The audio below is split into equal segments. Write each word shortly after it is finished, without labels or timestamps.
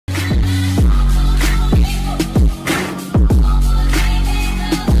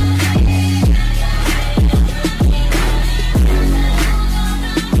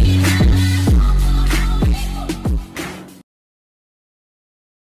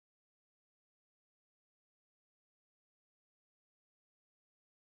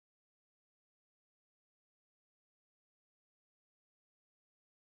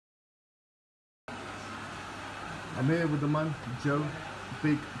I'm here with the man, Joe,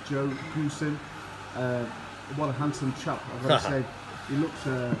 Big Joe Goosen. What a handsome chap, I've got to say. He looks...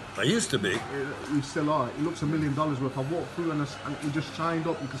 I used to be. You still are. He looks $1 million worth. I walked through and he just shined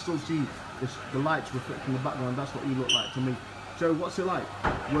up. You can still see the lights reflecting the background. That's what he looked like to me. Joe, what's it like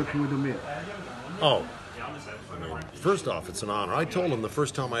working with Amir? Oh, I mean, first off, it's an honor. I told him the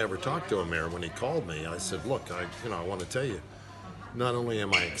first time I ever talked to Amir when he called me, I said, look, I want to tell you, not only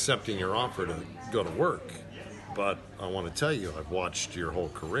am I accepting your offer to go to work, but I want to tell you I've watched your whole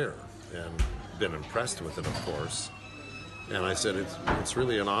career and been impressed with it, of course. And I said, it's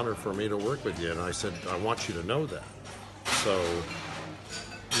really an honor for me to work with you. And I said, I want you to know that. So,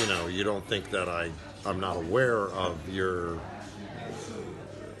 you don't think that I'm not aware of your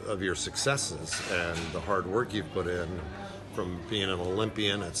successes and the hard work you've put in from being an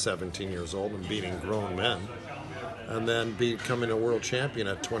Olympian at 17 years old and beating grown men, and then becoming a world champion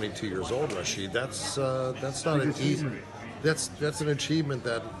at 22 years old, Rashid. That's not an easy. That's an achievement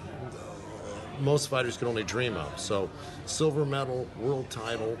that most fighters can only dream of. So, silver medal, world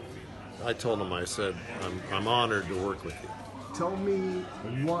title. I told him, I said, I'm honored to work with you. Tell me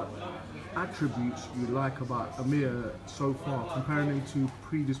what attributes you like about Amir so far, comparing him to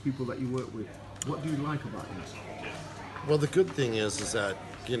previous people that you work with. What do you like about him? Well, the good thing is that,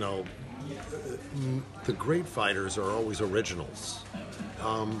 the great fighters are always originals.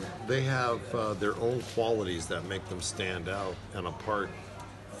 They have their own qualities that make them stand out and apart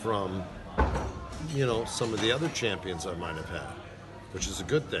from, some of the other champions I might have had, which is a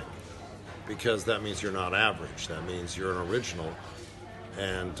good thing, because that means you're not average. That means you're an original,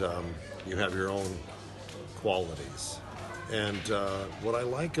 and you have your own qualities. And what I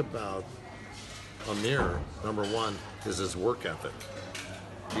like about Amir, number one, is his work ethic.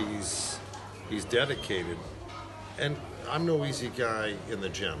 He's dedicated, and I'm no easy guy in the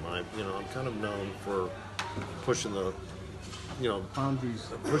gym. I'm kind of known for pushing the boundaries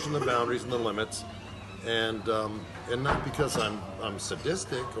and the limits, and not because I'm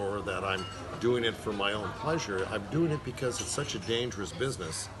sadistic or that I'm doing it for my own pleasure. I'm doing it because it's such a dangerous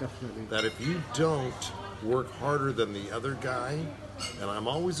business. Definitely. That if you don't work harder than the other guy, and I'm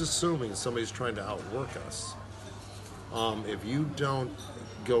always assuming somebody's trying to outwork us, if you don't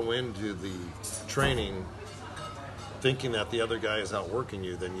go into the training thinking that the other guy is outworking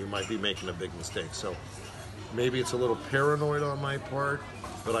you, then you might be making a big mistake. So maybe it's a little paranoid on my part,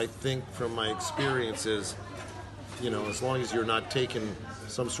 but I think from my experiences, as long as you're not taking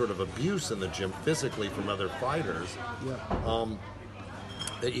some sort of abuse in the gym physically from other fighters,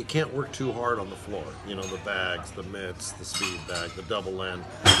 that you can't work too hard on the floor. The bags, the mitts, the speed bag, the double end,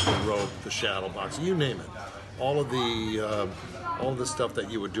 the rope, the shadow box, you name it. All of the stuff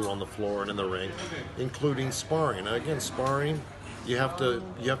that you would do on the floor and in the ring, including sparring. Now again, sparring, you have to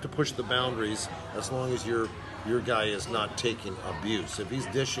push the boundaries as long as your guy is not taking abuse. If he's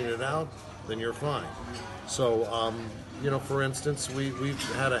dishing it out, then you're fine. So, for instance, we've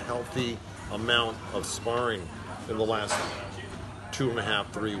had a healthy amount of sparring in the last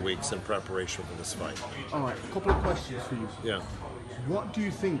 2.5, 3 weeks in preparation for this fight. All right, a couple of questions for you. Yeah. What do you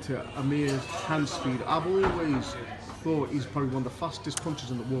think to Amir's hand speed? I've always thought he's probably one of the fastest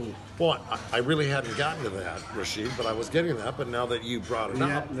punchers in the world. Well, I really hadn't gotten to that, Rashid, but I was getting that. But now that you brought it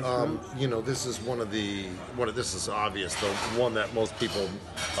up, this is this is obvious, the one that most people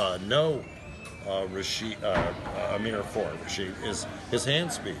know Amir for, Rashid, is his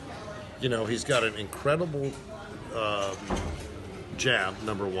hand speed. He's got an incredible jab,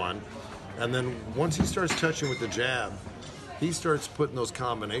 number one, and then once he starts touching with the jab, he starts putting those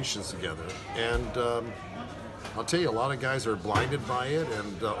combinations together, and I'll tell you, a lot of guys are blinded by it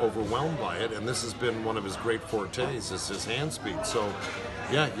and overwhelmed by it, and this has been one of his great fortes, is his hand speed. So,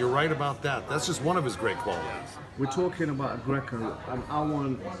 yeah, you're right about that. That's just one of his great qualities. We're talking about Greco, and I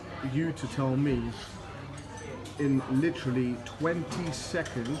want you to tell me in literally 20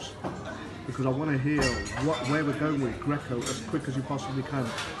 seconds, because I want to hear where we're going with Greco as quick as you possibly can,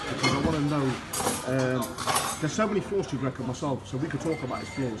 because I want to know, there's so many flaws to Greco myself, so we could talk about his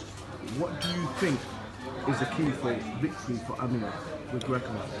flaws. What do you think is the key for victory for Amir with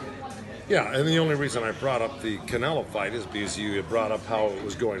Greco? Yeah, and the only reason I brought up the Canelo fight is because you had brought up how it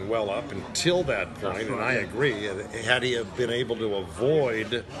was going well up until that point, right, and I agree. Had he have been able to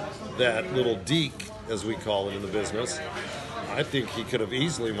avoid that little deke, as we call it in the business, I think he could have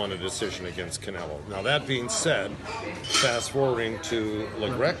easily won a decision against Canelo. Now, that being said, fast forwarding to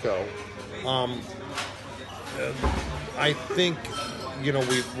Greco, I think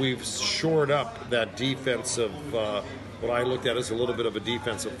we've shored up that defensive. What I looked at as a little bit of a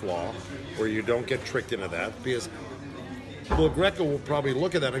defensive flaw, where you don't get tricked into that, because Well, Greco will probably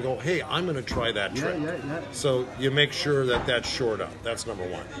look at that and go, hey, I'm going to try that trick. Yeah. So you make sure that that's shored up. That's number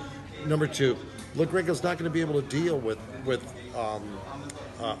one. Number two, look, Greco's not going to be able to deal with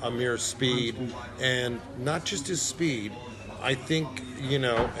Amir's speed, and not just his speed. I think, you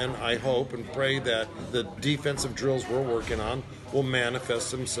know, and I hope and pray that the defensive drills we're working on will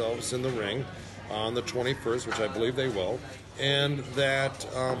manifest themselves in the ring on the 21st, which I believe they will, and that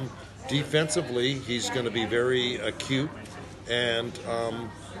defensively he's going to be very acute, and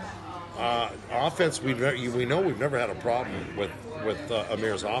offense, we know we've never had a problem with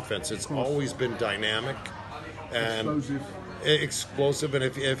Amir's offense. It's always been dynamic and explosive, and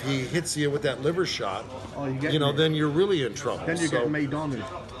if he hits you with that liver shot, you know, then you're really in trouble. Then you get made on it.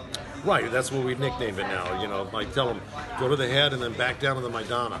 Right, that's what we nicknamed it now. You know, I tell him, go to the head and then back down to the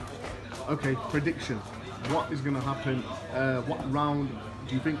Maidana. Okay, prediction. What is going to happen? What round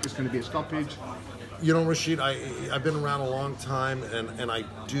do you think it's going to be a stoppage? You know, Rashid, I've been around a long time, and I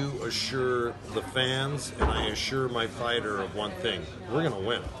do assure the fans and I assure my fighter of one thing: we're going to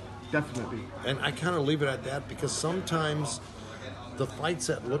win. Definitely. And I kind of leave it at that, because sometimes the fights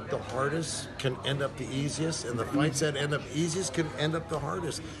that look the hardest can end up the easiest, and the fights that end up easiest can end up the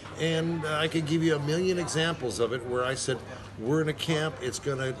hardest. And I could give you a million examples of it where I said, we're in a camp, it's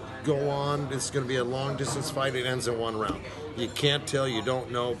going to go on, it's going to be a long distance fight, it ends in one round. You can't tell, you don't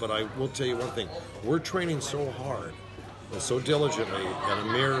know, but I will tell you one thing: we're training so hard and so diligently, and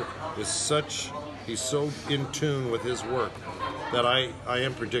Amir is he's so in tune with his work that I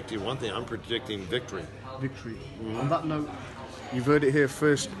am predicting one thing: I'm predicting victory. Victory. On that note, you've heard it here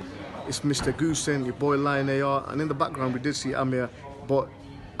first. It's Mr. Goosen, your boy Lion AR, and in the background we did see Amir, but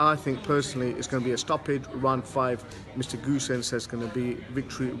I think personally it's going to be a stoppage, round 5. Mr. Goosen says it's going to be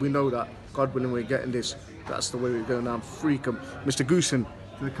victory. We know that. God willing, we're getting this. That's the way we're going now. Freak 'em. Mr. Goosen,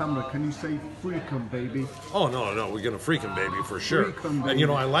 to the camera, can you say freak 'em, baby? Oh, no, we're going to freak 'em, baby, for sure. Freak 'em, baby. And you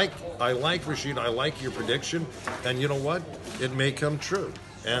know, I like Rashid, I like your prediction, and you know what? It may come true.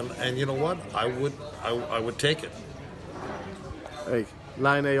 And you know what? I would take it. Hey,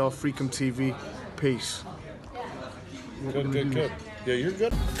 Lion AR, Freak 'em TV, peace. Good. Yeah, you're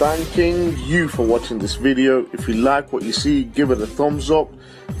good. Thanking you for watching this video. If you like what you see, give it a thumbs up.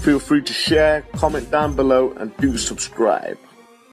 Feel free to share, comment down below, and do subscribe.